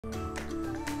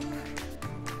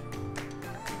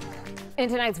In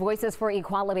tonight's Voices for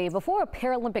Equality, before a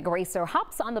Paralympic racer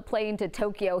hops on the plane to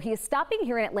Tokyo, he is stopping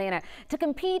here in Atlanta to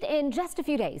compete in just a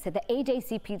few days at the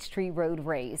AJC Peachtree Road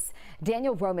Race.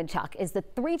 Daniel Romanchuk is the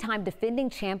three-time defending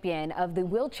champion of the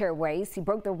wheelchair race. He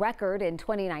broke the record in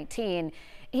 2019.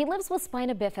 He lives with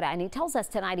spina bifida, and he tells us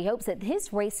tonight he hopes that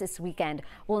his race this weekend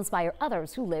will inspire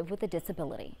others who live with a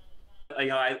disability.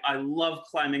 I love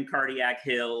climbing Cardiac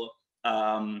Hill.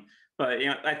 But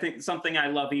I think something I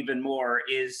love even more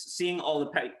is seeing all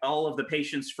of the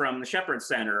patients from the Shepherd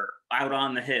Center out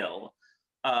on the hill,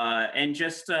 and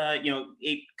just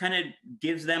it kind of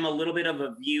gives them a little bit of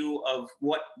a view of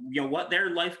what their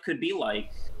life could be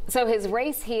like. So his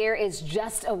race here is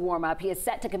just a warm-up. He is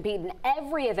set to compete in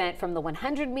every event from the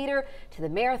 100-meter to the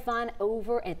marathon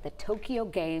over at the Tokyo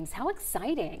Games. How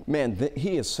exciting. Man,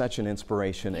 he is such an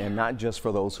inspiration, and not just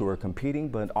for those who are competing,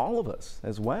 but all of us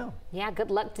as well. Yeah,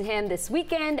 good luck to him this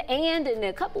weekend and in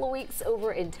a couple of weeks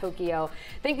over in Tokyo.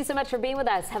 Thank you so much for being with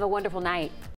us. Have a wonderful night.